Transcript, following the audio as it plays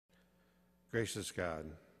Gracious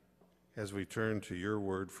God, as we turn to your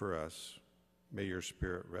word for us, may your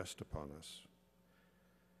Spirit rest upon us.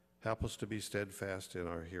 Help us to be steadfast in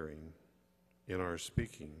our hearing, in our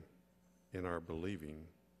speaking, in our believing,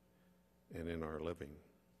 and in our living.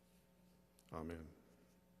 Amen.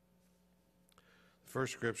 The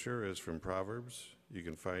first scripture is from Proverbs. You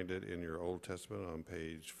can find it in your Old Testament on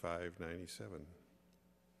page 597.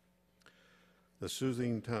 The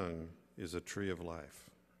soothing tongue is a tree of life,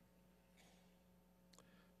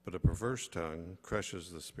 but a perverse tongue crushes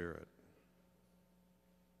the spirit.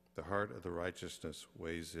 The heart of the righteousness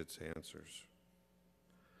weighs its answers,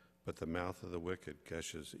 but the mouth of the wicked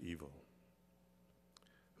gushes evil.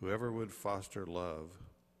 Whoever would foster love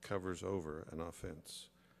covers over an offense,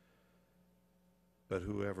 but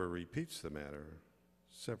whoever repeats the matter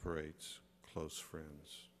separates close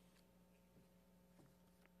friends.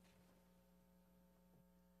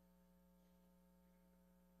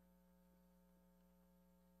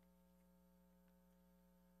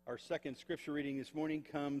 Our second scripture reading this morning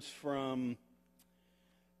comes from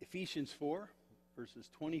Ephesians 4, verses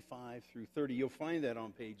 25 through 30. You'll find that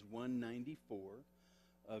on page 194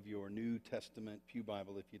 of your New Testament Pew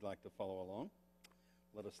Bible if you'd like to follow along.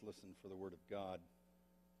 Let us listen for the Word of God.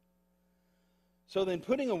 So then,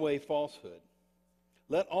 putting away falsehood,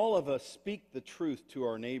 let all of us speak the truth to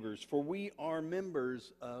our neighbors, for we are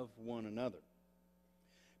members of one another.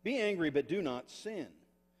 Be angry, but do not sin.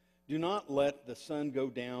 Do not let the sun go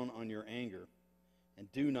down on your anger, and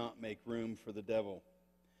do not make room for the devil.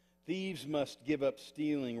 Thieves must give up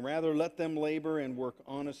stealing. Rather, let them labor and work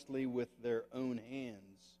honestly with their own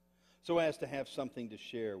hands, so as to have something to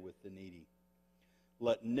share with the needy.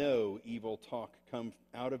 Let no evil talk come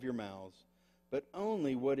out of your mouths, but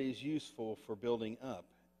only what is useful for building up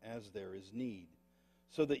as there is need,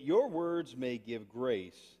 so that your words may give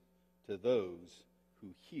grace to those who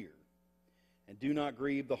hear. And do not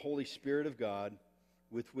grieve the Holy Spirit of God,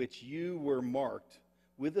 with which you were marked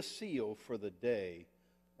with a seal for the day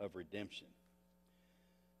of redemption.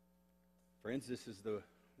 Friends, this is the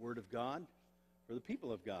Word of God for the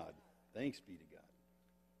people of God. Thanks be to God.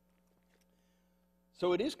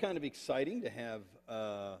 So it is kind of exciting to have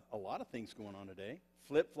a lot of things going on today.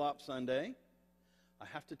 Flip-Flop Sunday. I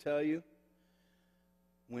have to tell you,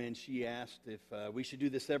 when she asked if we should do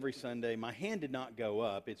this every Sunday, my hand did not go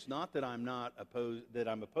up. It's not that I'm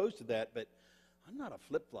opposed to that, but I'm not a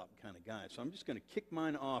flip-flop kind of guy. So I'm just going to kick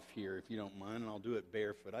mine off here, if you don't mind, and I'll do it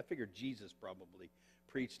barefoot. I figured Jesus probably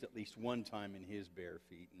preached at least one time in his bare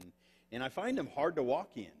feet, and I find them hard to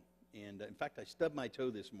walk in. And in fact, I stubbed my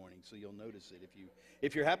toe this morning, so you'll notice it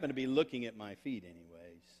if you happen to be looking at my feet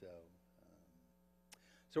anyway.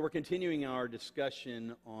 So we're continuing our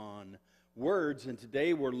discussion on words, and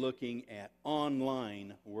today we're looking at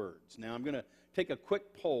online words. Now, I'm going to take a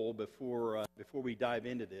quick poll before we dive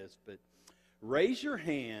into this, but raise your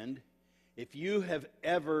hand if you have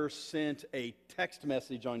ever sent a text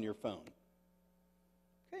message on your phone.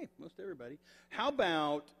 Okay, most everybody. How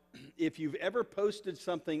about if you've ever posted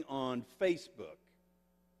something on Facebook?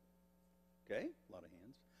 Okay, a lot of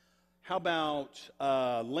hands. How about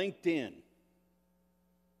LinkedIn?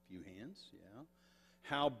 A few hands, yeah.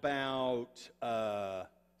 How about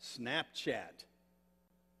Snapchat?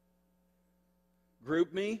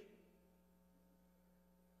 GroupMe?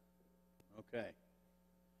 Okay.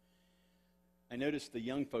 I noticed the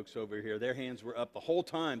young folks over here, their hands were up the whole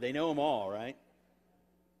time. They know them all, right?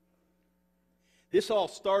 This all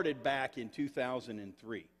started back in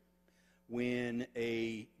 2003 when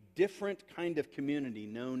a different kind of community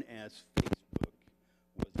known as Facebook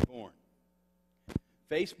was born.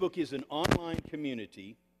 Facebook is an online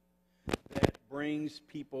community that brings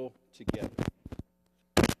people together.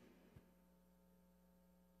 Is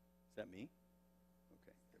that me?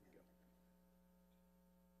 Okay, there we go.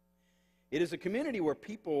 It is a community where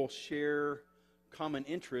people share common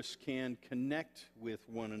interests, can connect with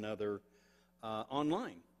one another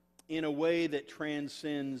online in a way that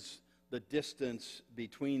transcends the distance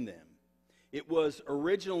between them. It was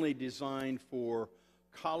originally designed for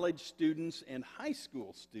college students and high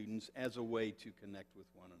school students as a way to connect with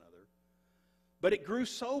one another. But it grew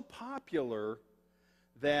so popular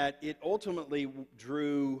that it ultimately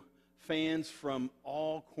drew fans from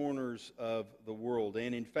all corners of the world.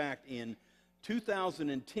 And in fact, in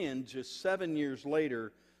 2010, just 7 years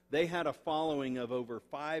later, they had a following of over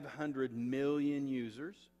 500 million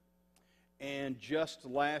users. And just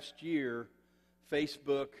last year,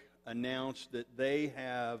 Facebook announced that they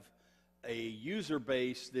have a user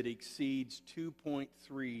base that exceeds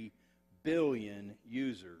 2.3 billion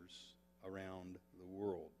users around the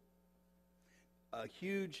world. A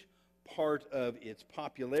huge part of its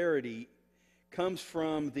popularity comes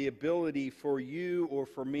from the ability for you or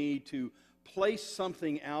for me to place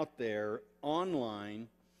something out there online,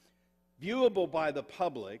 viewable by the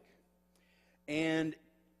public, and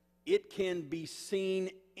it can be seen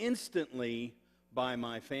instantly by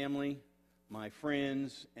my family, my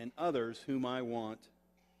friends, and others whom I want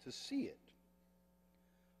to see it.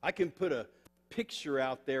 I can put a picture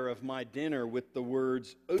out there of my dinner with the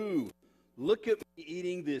words, "Ooh, look at me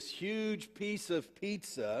eating this huge piece of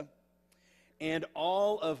pizza," and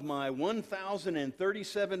all of my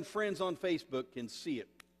 1,037 friends on Facebook can see it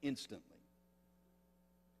instantly.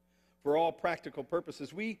 For all practical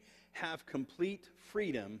purposes, we have complete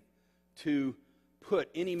freedom to put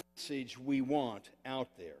any message we want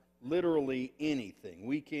out there. Literally anything.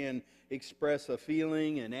 We can express a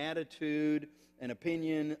feeling, an attitude, an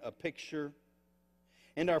opinion, a picture.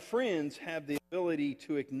 And our friends have the ability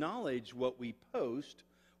to acknowledge what we post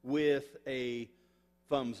with a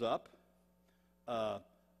thumbs up, a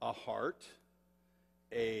heart,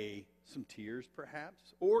 some tears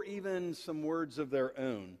perhaps, or even some words of their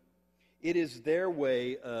own. It is their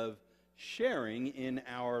way of sharing in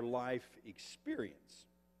our life experience.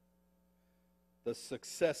 The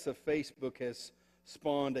success of Facebook has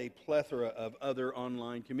spawned a plethora of other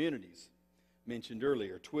online communities. Mentioned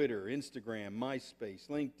earlier, Twitter, Instagram, MySpace,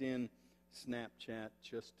 LinkedIn, Snapchat,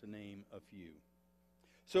 just to name a few.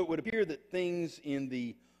 So it would appear that things in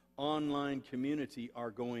the online community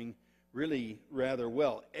are going really rather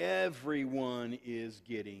well. Everyone is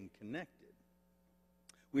getting connected.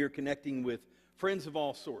 We are connecting with friends of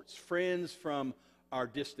all sorts, friends from our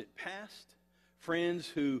distant past, friends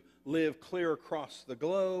who live clear across the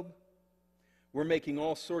globe. We're making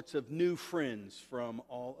all sorts of new friends from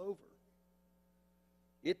all over.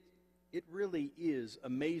 It really is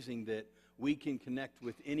amazing that we can connect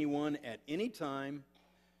with anyone at any time,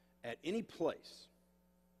 at any place.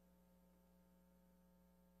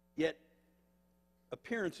 Yet,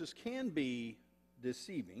 appearances can be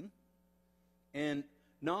deceiving, and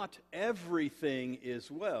not everything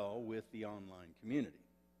is well with the online community.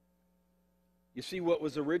 You see, what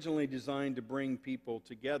was originally designed to bring people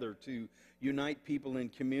together, to unite people in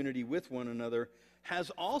community with one another,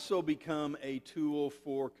 has also become a tool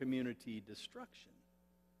for community destruction.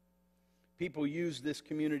 People use this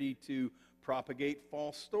community to propagate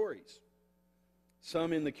false stories.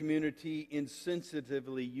 Some in the community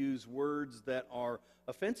insensitively use words that are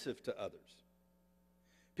offensive to others.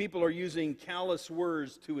 People are using callous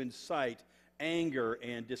words to incite anger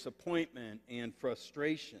and disappointment and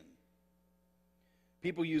frustration.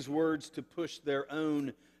 People use words to push their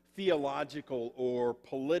own theological or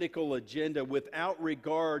political agenda without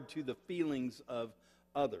regard to the feelings of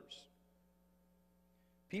others.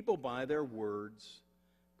 People, by their words,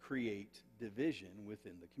 create division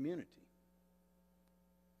within the community.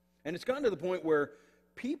 And it's gotten to the point where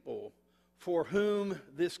people for whom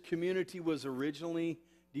this community was originally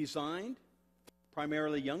designed,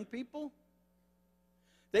 primarily young people,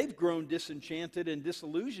 they've grown disenchanted and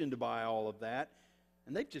disillusioned by all of that,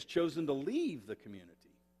 and they've just chosen to leave the community.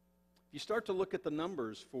 If you start to look at the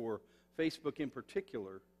numbers for Facebook in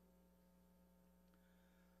particular,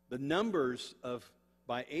 the numbers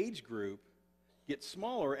by age group get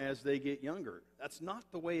smaller as they get younger. That's not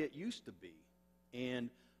the way it used to be. And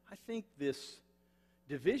I think this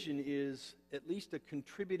division is at least a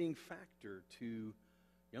contributing factor to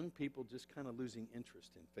young people just kind of losing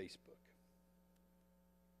interest in Facebook.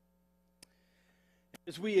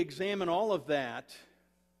 As we examine all of that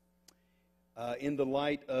in the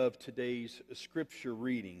light of today's scripture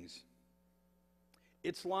readings,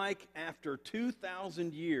 it's like after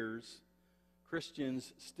 2,000 years,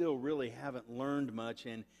 Christians still really haven't learned much,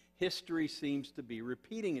 and history seems to be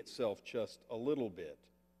repeating itself just a little bit.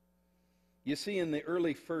 You see, in the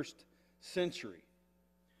early first century,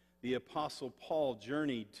 the Apostle Paul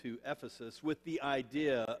journeyed to Ephesus with the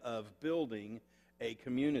idea of building a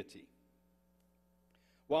community.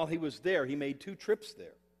 While he was there, he made 2 trips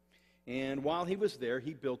there. And while he was there,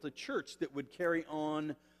 he built a church that would carry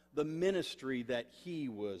on the ministry that he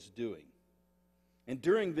was doing. And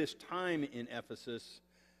during this time in Ephesus,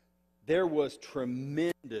 there was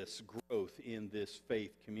tremendous growth in this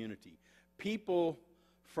faith community. People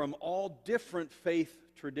from all different faith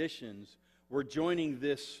traditions were joining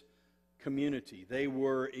this community. They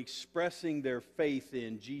were expressing their faith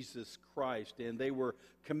in Jesus Christ, and they were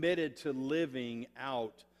committed to living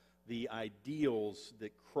out the ideals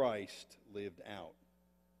that Christ lived out.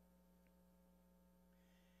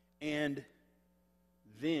 And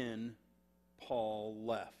then Paul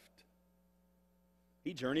left.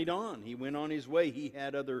 He journeyed on. He went on his way. He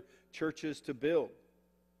had other churches to build.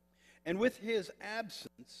 And with his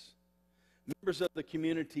absence, Members of the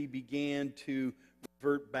community began to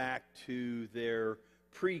revert back to their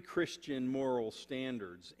pre-Christian moral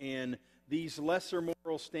standards, and these lesser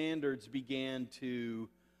moral standards began to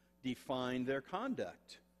define their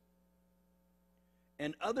conduct.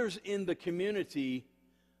 And others in the community,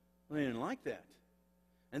 they didn't like that.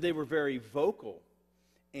 And they were very vocal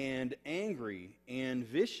and angry and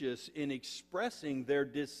vicious in expressing their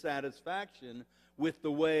dissatisfaction with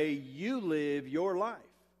the way you live your life.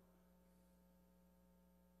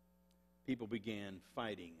 People began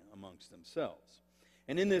fighting amongst themselves.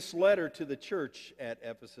 And in this letter to the church at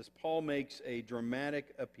Ephesus, Paul makes a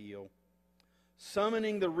dramatic appeal,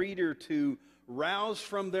 summoning the reader to rouse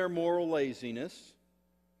from their moral laziness.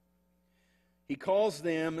 He calls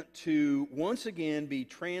them to once again be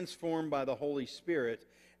transformed by the Holy Spirit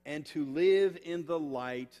and to live in the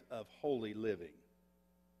light of holy living.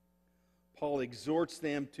 Paul exhorts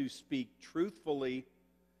them to speak truthfully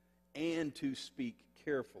and to speak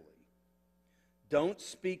carefully. Don't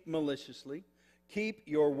speak maliciously. Keep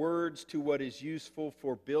your words to what is useful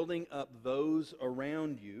for building up those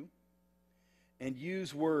around you, and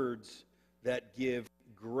use words that give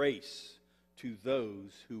grace to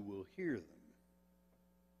those who will hear them.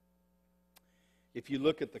 If you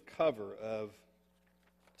look at the cover of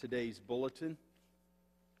today's bulletin,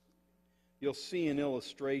 you'll see an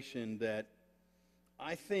illustration that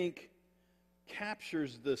I think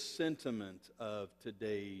captures the sentiment of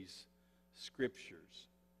today's scriptures.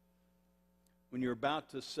 When you're about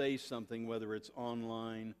to say something, whether it's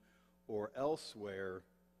online or elsewhere,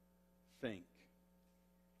 think.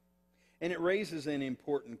 And it raises an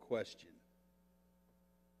important question.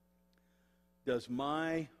 Does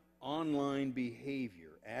my online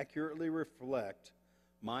behavior accurately reflect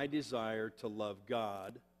my desire to love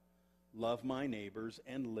God, love my neighbors,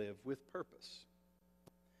 and live with purpose?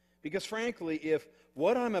 Because frankly, if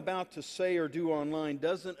what I'm about to say or do online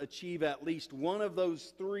doesn't achieve at least one of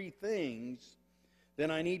those three things,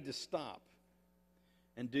 then I need to stop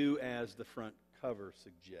and do as the front cover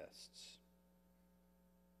suggests.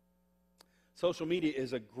 Social media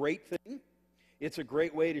is a great thing. It's a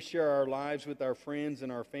great way to share our lives with our friends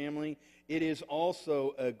and our family. It is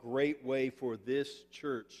also a great way for this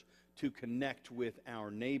church to connect with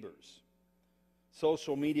our neighbors.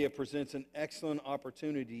 Social media presents an excellent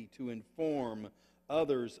opportunity to inform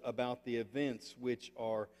others about the events which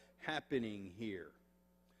are happening here.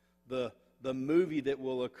 The movie that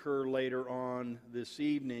will occur later on this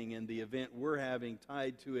evening and the event we're having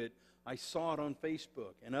tied to it, I saw it on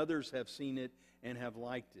Facebook, and others have seen it and have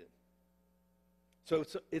liked it. So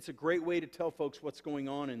it's a great way to tell folks what's going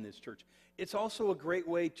on in this church. It's also a great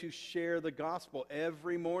way to share the gospel.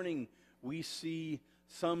 Every morning we see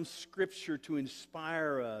some scripture to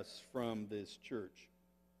inspire us from this church.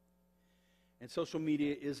 And social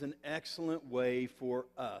media is an excellent way for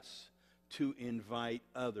us to invite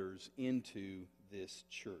others into this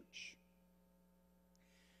church.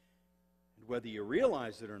 And whether you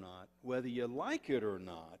realize it or not, whether you like it or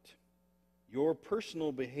not, your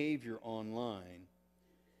personal behavior online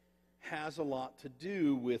has a lot to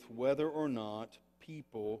do with whether or not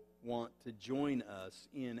people want to join us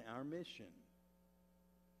in our mission.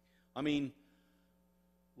 I mean,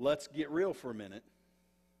 let's get real for a minute.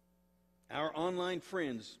 Our online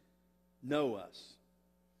friends know us,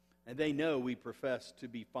 and they know we profess to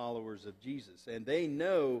be followers of Jesus, and they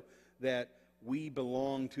know that we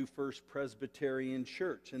belong to First Presbyterian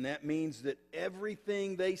Church, and that means that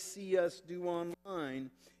everything they see us do online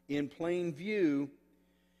in plain view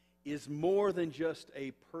is more than just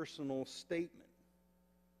a personal statement.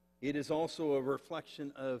 It is also a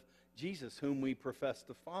reflection of Jesus, whom we profess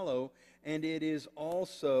to follow, and it is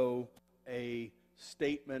also a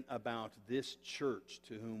statement about this church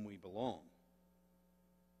to whom we belong.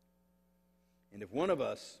 And if one of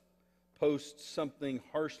us posts something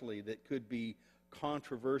harshly that could be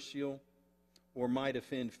controversial or might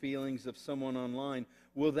offend feelings of someone online,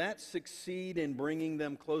 will that succeed in bringing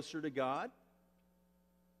them closer to God?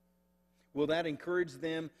 Will that encourage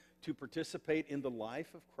them to participate in the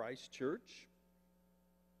life of Christ's church?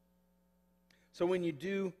 So when you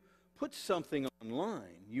do put something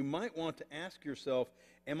online, you might want to ask yourself,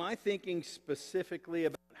 am I thinking specifically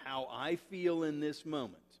about how I feel in this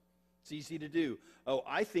moment? It's easy to do. Oh,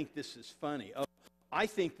 I think this is funny. Oh, I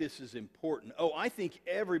think this is important. Oh, I think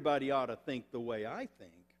everybody ought to think the way I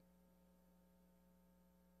think.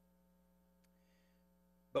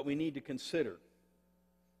 But we need to consider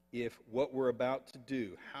if what we're about to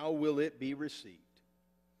do, how will it be received?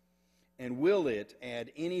 And will it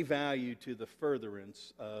add any value to the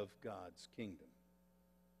furtherance of God's kingdom?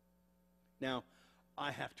 Now,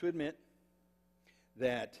 I have to admit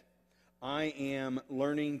that I am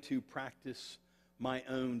learning to practice my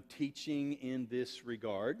own teaching in this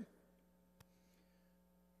regard.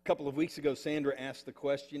 A couple of weeks ago, Sandra asked the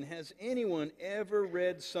question, has anyone ever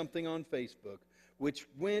read something on Facebook which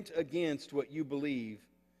went against what you believe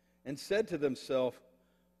and said to themselves,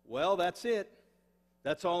 well, that's it.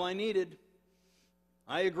 That's all I needed.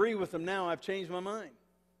 I agree with them now. I've changed my mind.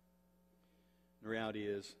 The reality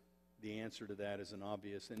is, the answer to that is an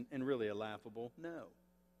obvious and really a laughable no.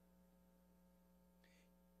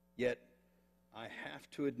 Yet, I have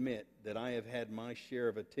to admit that I have had my share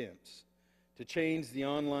of attempts to change the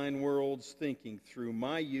online world's thinking through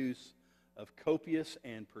my use of copious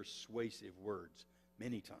and persuasive words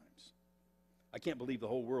many times. I can't believe the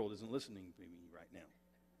whole world isn't listening to me right now.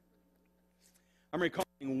 I'm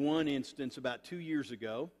recalling one instance about 2 years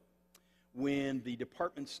ago when the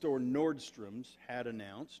department store Nordstrom's had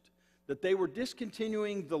announced that they were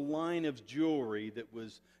discontinuing the line of jewelry that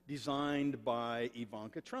was designed by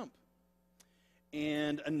Ivanka Trump.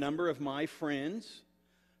 And a number of my friends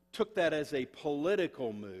took that as a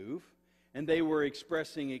political move, and they were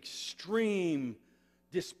expressing extreme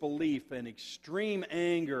disbelief and extreme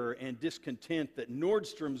anger and discontent that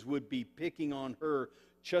Nordstrom's would be picking on her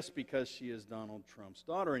just because she is Donald Trump's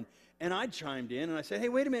daughter. And I chimed in and I said, hey,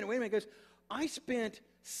 wait a minute, guys. I spent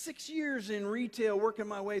 6 years in retail working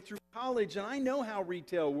my way through college, and I know how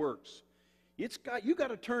retail works. You got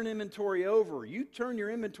to turn inventory over. You turn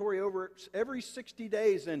your inventory over every 60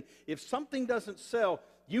 days, and if something doesn't sell,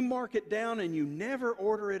 you mark it down and you never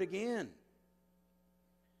order it again.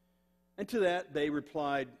 And to that, they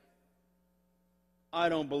replied, I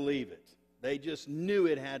don't believe it. They just knew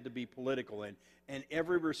it had to be political, and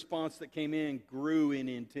every response that came in grew in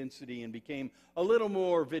intensity and became a little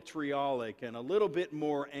more vitriolic and a little bit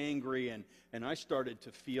more angry, and I started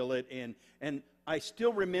to feel it. And I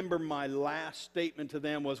still remember my last statement to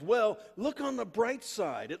them was, well, look on the bright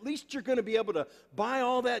side. At least you're going to be able to buy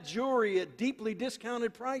all that jewelry at deeply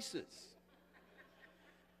discounted prices.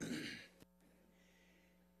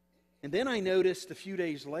 And then I noticed a few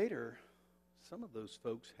days later, some of those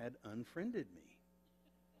folks had unfriended me.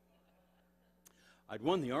 I'd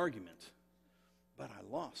won the argument, but I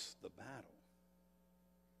lost the battle.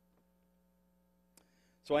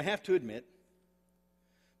 So I have to admit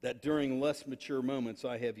that during less mature moments,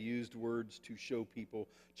 I have used words to show people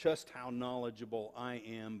just how knowledgeable I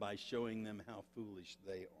am by showing them how foolish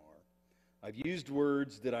they are. I've used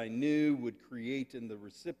words that I knew would create in the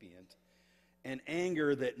recipient an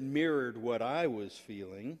anger that mirrored what I was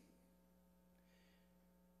feeling.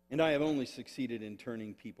 And I have only succeeded in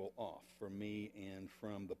turning people off from me and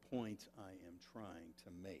from the point I am trying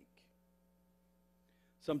to make.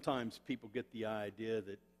 Sometimes people get the idea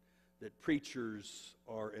that preachers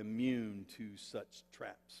are immune to such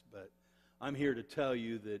traps, but I'm here to tell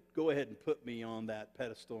you that go ahead and put me on that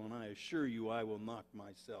pedestal, and I assure you I will knock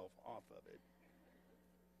myself off of it.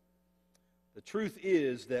 The truth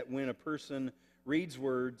is that when a person reads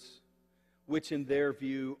words which in their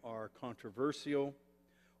view are controversial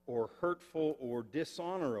or hurtful or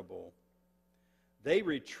dishonorable, they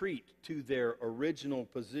retreat to their original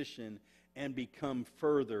position and become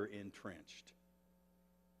further entrenched.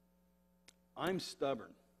 I'm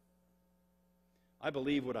stubborn. I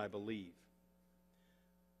believe what I believe.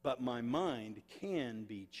 But my mind can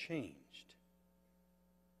be changed.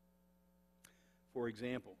 For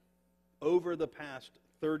example, over the past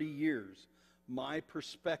 30 years, my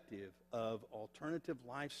perspective of alternative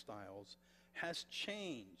lifestyles has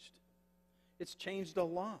changed. It's changed a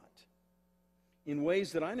lot in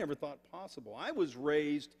ways that I never thought possible. I was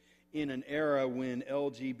raised in an era when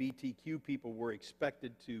LGBTQ people were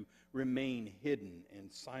expected to remain hidden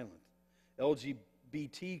and silent.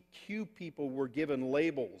 LGBTQ people were given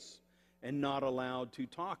labels and not allowed to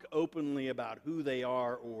talk openly about who they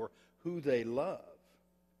are or who they love.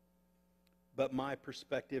 But my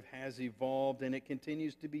perspective has evolved, and it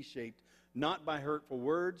continues to be shaped not by hurtful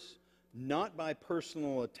words, not by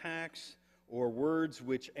personal attacks or words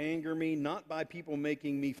which anger me, not by people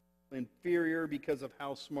making me feel inferior because of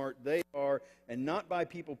how smart they are, and not by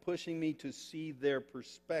people pushing me to see their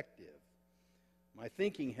perspective. My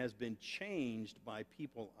thinking has been changed by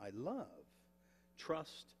people I love,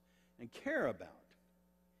 trust, and care about.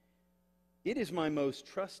 It is my most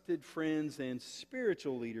trusted friends and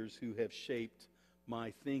spiritual leaders who have shaped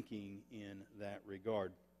my thinking in that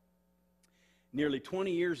regard. Nearly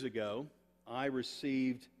 20 years ago, I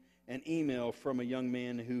received an email from a young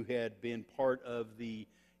man who had been part of the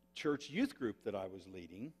church youth group that I was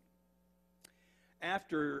leading.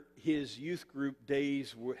 After his youth group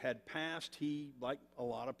days had passed, he, like a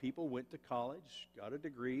lot of people, went to college, got a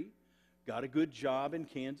degree, got a good job in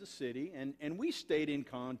Kansas City, and we stayed in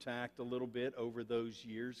contact a little bit over those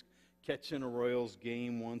years, catching a Royals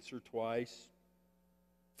game once or twice.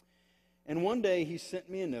 And one day he sent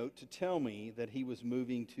me a note to tell me that he was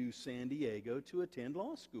moving to San Diego to attend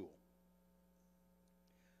law school.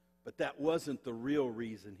 But that wasn't the real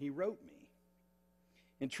reason he wrote me.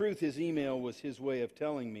 In truth, his email was his way of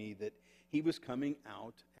telling me that he was coming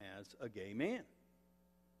out as a gay man.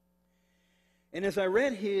 And as I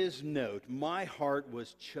read his note, my heart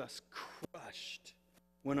was just crushed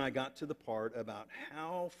when I got to the part about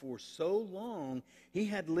how for so long he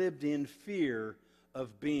had lived in fear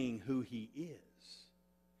of being who he is,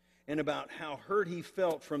 and about how hurt he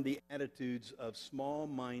felt from the attitudes of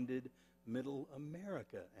small-minded middle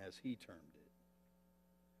America, as he termed it.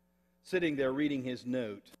 Sitting there reading his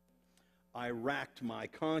note, I racked my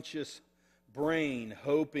conscious brain,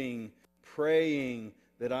 hoping, praying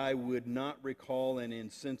that I would not recall an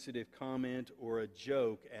insensitive comment or a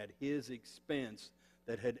joke at his expense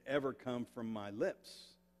that had ever come from my lips.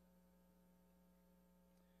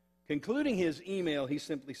 Concluding his email, he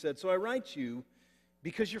simply said, "So I write you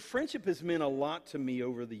because your friendship has meant a lot to me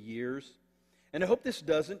over the years, and I hope this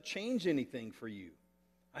doesn't change anything for you.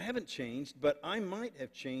 I haven't changed, but I might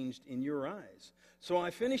have changed in your eyes. So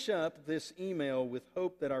I finish up this email with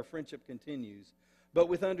hope that our friendship continues, but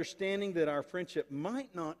with understanding that our friendship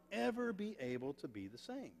might not ever be able to be the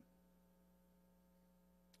same."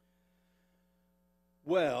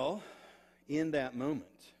 Well, in that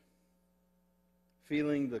moment,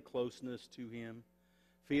 feeling the closeness to him,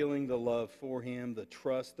 feeling the love for him, the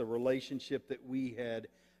trust, the relationship that we had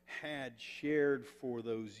shared for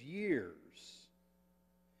those years,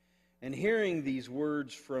 and hearing these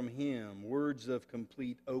words from him, words of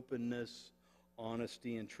complete openness,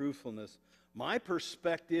 honesty, and truthfulness, my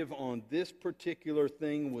perspective on this particular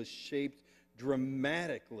thing was shaped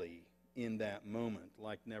dramatically in that moment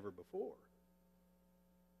like never before.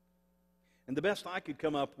 And the best I could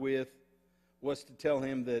come up with was to tell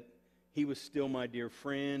him that he was still my dear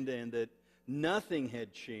friend and that nothing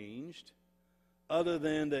had changed other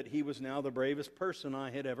than that he was now the bravest person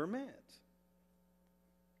I had ever met.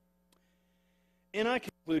 And I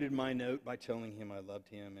concluded my note by telling him I loved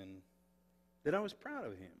him and that I was proud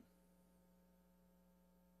of him.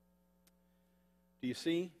 Do you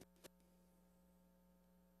see?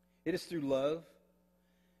 It is through love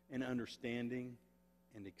and understanding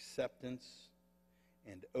and acceptance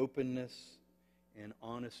and openness and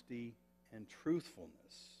honesty and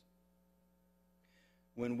truthfulness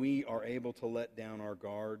when we are able to let down our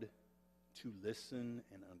guard, to listen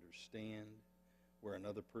and understand where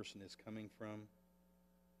another person is coming from.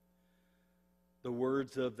 The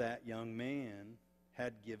words of that young man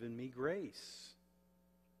had given me grace.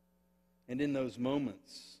 And in those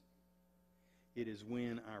moments, it is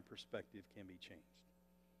when our perspective can be changed.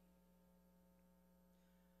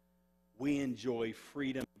 We enjoy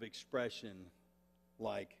freedom of expression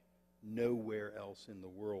like nowhere else in the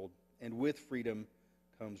world. And with freedom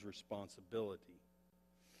comes responsibility.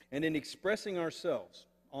 And in expressing ourselves,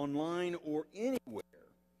 online or anywhere,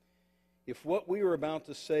 if what we are about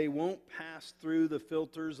to say won't pass through the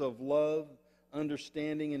filters of love,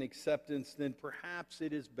 understanding, and acceptance, then perhaps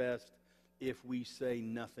it is best if we say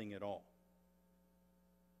nothing at all.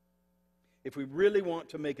 If we really want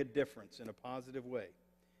to make a difference in a positive way,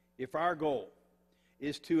 if our goal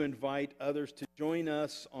is to invite others to join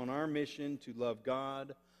us on our mission to love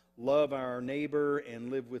God, love our neighbor, and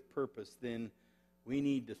live with purpose, then we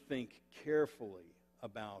need to think carefully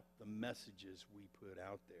about the messages we put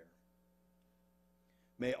out there.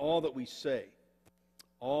 May all that we say,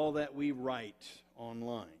 all that we write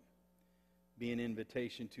online, be an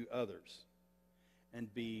invitation to others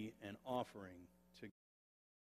and be an offering